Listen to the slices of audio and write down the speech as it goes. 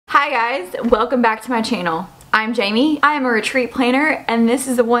Hi guys, welcome back to my channel. I'm Jamie. I am a retreat planner and this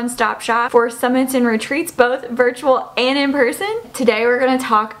is a one-stop shop for summits and retreats, both virtual and in person. Today we're going to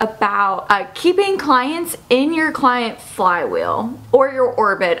talk about keeping clients in your client flywheel or your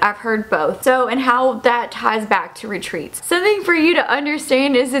orbit. I've heard both. And how that ties back to retreats. Something for you to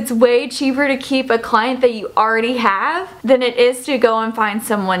understand is it's way cheaper to keep a client that you already have than it is to go and find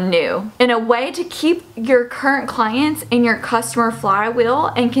someone new. And a way to keep your current clients in your customer flywheel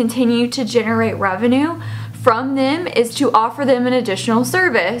and continue to generate revenue from them is to offer them an additional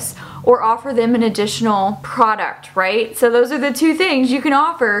service or offer them an additional product, right? So those are the two things you can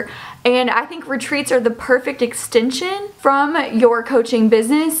offer, and I think retreats are the perfect extension from your coaching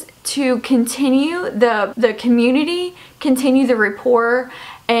business to continue the community, continue the rapport,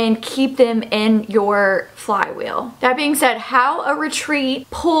 and keep them in your flywheel. That being said, how a retreat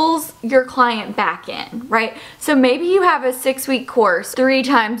pulls your client back in, right? So maybe you have a 6-week course 3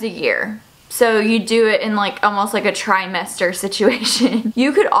 times a year. So you do it in almost like a trimester situation.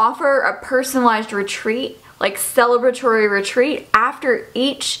 You could offer a personalized retreat, like celebratory retreat, after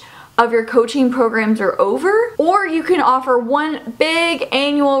each of your coaching programs are over, or you can offer one big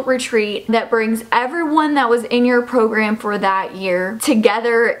annual retreat that brings everyone that was in your program for that year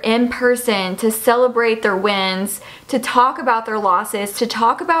together in person to celebrate their wins, to talk about their losses, to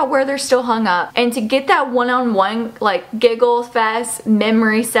talk about where they're still hung up, and to get that one-on-one giggle fest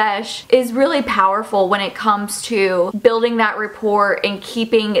memory sesh is really powerful when it comes to building that rapport and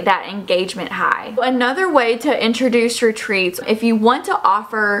keeping that engagement high. Another way to introduce retreats, if you want to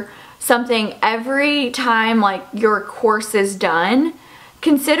offer something every time your course is done,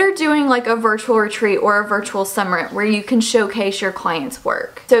 consider doing a virtual retreat or a virtual summit where you can showcase your clients'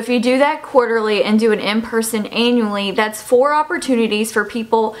 work. So if you do that quarterly and do an in-person annually, that's 4 opportunities for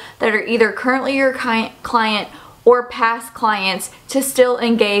people that are either currently your client or past clients to still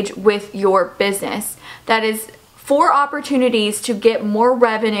engage with your business. That is 4 opportunities to get more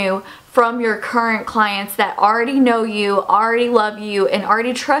revenue from your current clients that already know you, already love you, and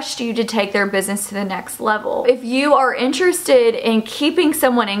already trust you to take their business to the next level. If you are interested in keeping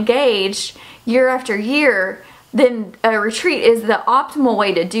someone engaged year after year, then a retreat is the optimal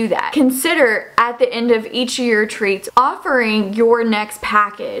way to do that. Consider at the end of each of your retreats offering your next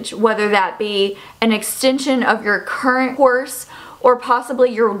package, whether that be an extension of your current course or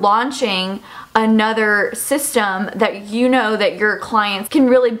possibly you're launching another system that you know that your clients can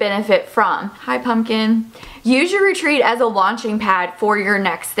really benefit from. Hi Pumpkin. Use your retreat as a launching pad for your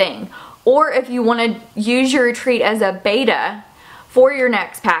next thing. Or if you want to use your retreat as a beta for your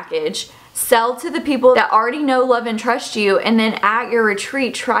next package, sell to the people that already know, love, and trust you, and then at your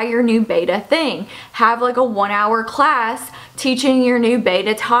retreat, try your new beta thing. Have a 1-hour class teaching your new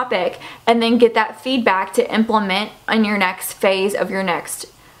beta topic, and then get that feedback to implement in your next phase of your next,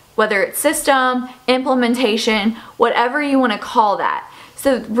 whether it's system, implementation, whatever you want to call that.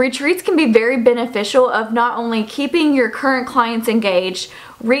 So retreats can be very beneficial of not only keeping your current clients engaged,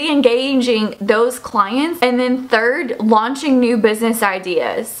 re-engaging those clients, and then third, launching new business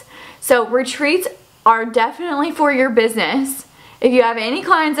ideas. So retreats are definitely for your business. If you have any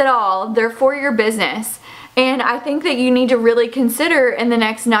clients at all, they're for your business. And I think that you need to really consider in the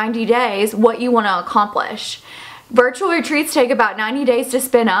next 90 days what you want to accomplish. Virtual retreats take about 90 days to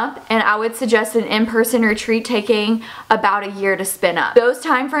spin up, and I would suggest an in-person retreat taking about a year to spin up. Those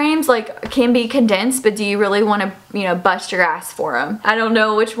time frames can be condensed, but do you really want to, bust your ass for them? I don't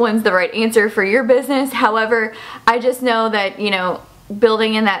know which one's the right answer for your business. However, I just know that,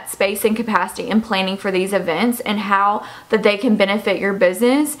 building in that space and capacity and planning for these events and how that they can benefit your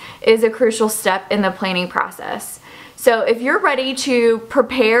business is a crucial step in the planning process. So if you're ready to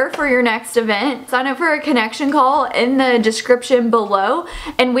prepare for your next event, sign up for a connection call in the description below,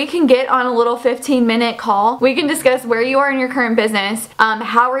 and we can get on a little 15-minute call. We can discuss where you are in your current business,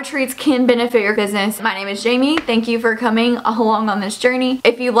 how retreats can benefit your business. My name is Jamie. Thank you for coming along on this journey.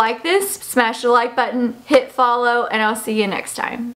 If you like this, smash the like button, hit follow, and I'll see you next time.